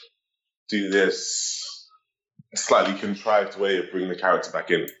and do this slightly contrived way of bringing the character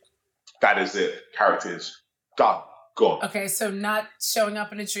back in. That is it. Character is done. Gone. Okay, so not showing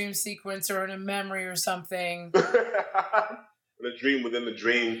up in a dream sequence or in a memory or something. In a dream within the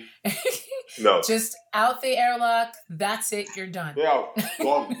dream. No. Just out the airlock. That's it. You're done. Yeah,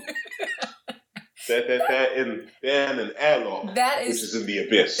 gone. They're in an airlock. That is, which is in the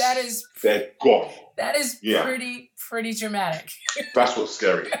abyss. They're gone. That is pretty dramatic. That's what's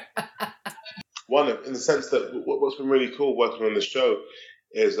scary. In the sense that what's been really cool working on the show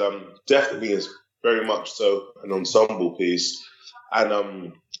is definitely is very much so an ensemble piece.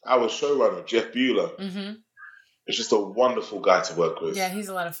 And our showrunner, Jeff Bueller, is just a wonderful guy to work with. Yeah, he's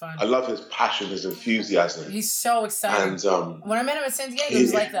a lot of fun. I love his passion, his enthusiasm. He's so excited. And when I met him at San Diego, he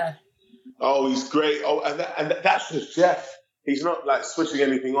was like that. Oh, he's great. Oh, and that's just Jeff. He's not like switching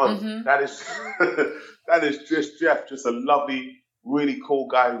anything on. That is just Jeff, just a lovely, really cool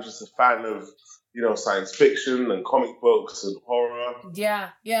guy who's just a fan of, science fiction and comic books and horror.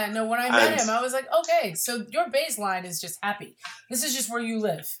 Yeah. No, when I met him, I was like, okay, so your baseline is just happy. This is just where you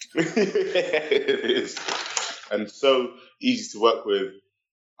live. It is. And so easy to work with.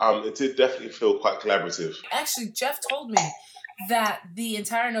 It did definitely feel quite collaborative. Actually, Jeff told me that the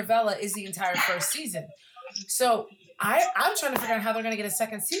entire novella is the entire first season. So I'm trying to figure out how they're going to get a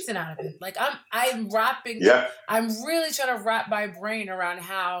second season out of it. Like I'm wrapping. Yeah. I'm really trying to wrap my brain around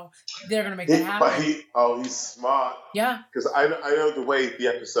how they're going to make that happen. But he's smart. Yeah. Because I know the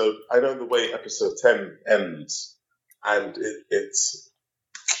way episode 10 ends, and it's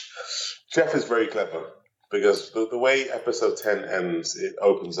Jeff is very clever because the way episode 10 ends, it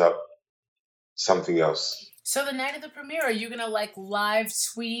opens up something else. So the night of the premiere, are you going to like live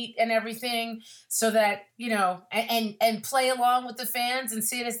tweet and everything so that, and play along with the fans and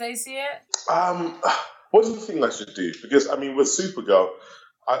see it as they see it? What do you think I should do? Because, with Supergirl,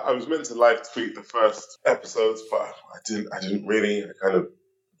 I was meant to live tweet the first episodes, but I didn't really. I kind of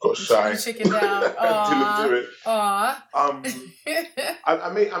got shy. Chickened out. I didn't do it. Aww.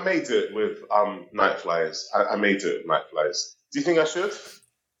 I may do it with Nightflyers. I may do it with Nightflyers. Do you think I should?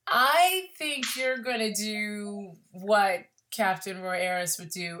 I think you're going to do what Captain Roy Harris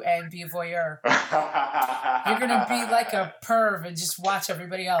would do and be a voyeur. You're going to be like a perv and just watch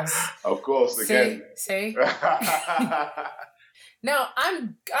everybody else. Of course, again. See? No,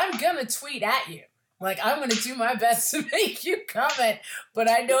 I'm going to tweet at you. Like, I'm going to do my best to make you comment, but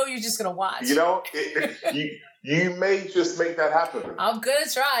I know you're just going to watch. You may just make that happen. I'm going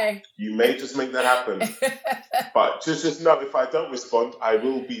to try. You may just make that happen. But just know, if I don't respond, I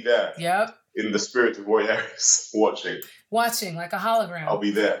will be there. Yep. In the spirit of Roy Harris, watching. Watching, like a hologram. I'll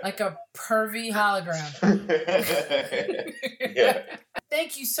be there. Like a pervy hologram. Yeah.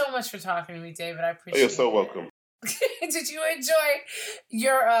 Thank you so much for talking to me, David. I appreciate it. You're so welcome. Did you enjoy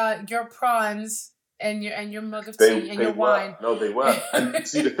your prawns and your mug of tea and your wine? No, they weren't. And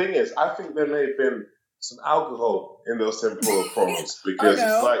see, the thing is, I think there may have been some alcohol in those tempura prawns because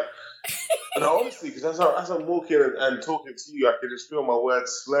it's like, and honestly, because as I'm walking and talking to you, I can just feel my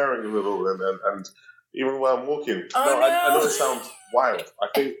words slurring a little, and even while I'm walking, I know it sounds wild. I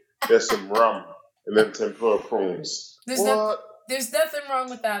think there's some rum in them tempura prawns. There's nothing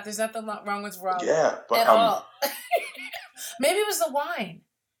wrong with that. There's nothing wrong with rum. Yeah, but at all. Maybe it was the wine.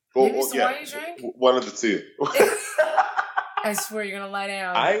 Maybe it's the wine you drank. One of the two. I swear you're gonna lie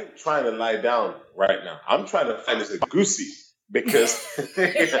down. I'm trying to lie down right now. I'm trying to find this a goosey because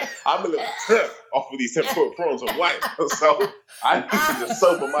I'm a little off of these tempura prawns and wine. So I need to just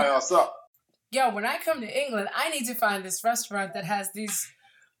sober my ass up. Yo, when I come to England, I need to find this restaurant that has these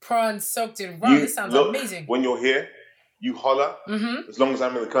prawns soaked in rum. This sounds amazing. When you're here, you holler. As long as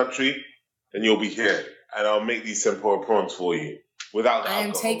I'm in the country, then you'll be here. And I'll make these tempura prawns for you. Without the alcohol. I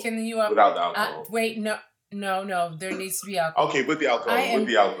am taking you up. Without the alcohol. Wait, no. There needs to be alcohol. Okay, with the alcohol.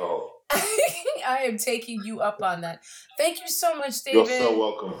 I am taking you up on that. Thank you so much, David. You're so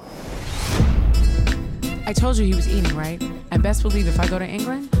welcome. I told you he was eating, right? And best believe if I go to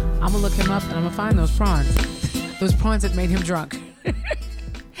England, I'm going to look him up and I'm going to find those prawns. Those prawns that made him drunk.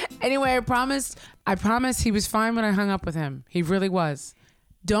 Anyway, I promise he was fine when I hung up with him. He really was.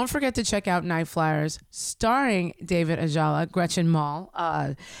 Don't forget to check out Nightflyers, starring David Ajala, Gretchen Mol,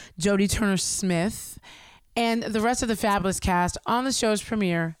 Jodie Turner-Smith, and the rest of the fabulous cast on the show's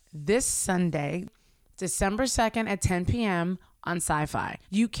premiere this Sunday, December 2nd at 10 p.m. on Sci-Fi.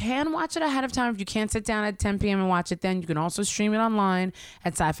 You can watch it ahead of time. If you can't sit down at 10 p.m. and watch it then, you can also stream it online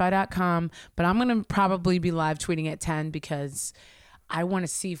at sci-fi.com. But I'm going to probably be live tweeting at 10 because I want to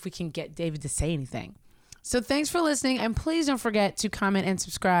see if we can get David to say anything. So thanks for listening, and please don't forget to comment and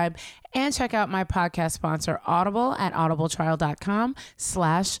subscribe and check out my podcast sponsor, Audible, at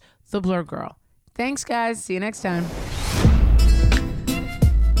audibletrial.com/theblerdgurl. Thanks, guys. See you next time.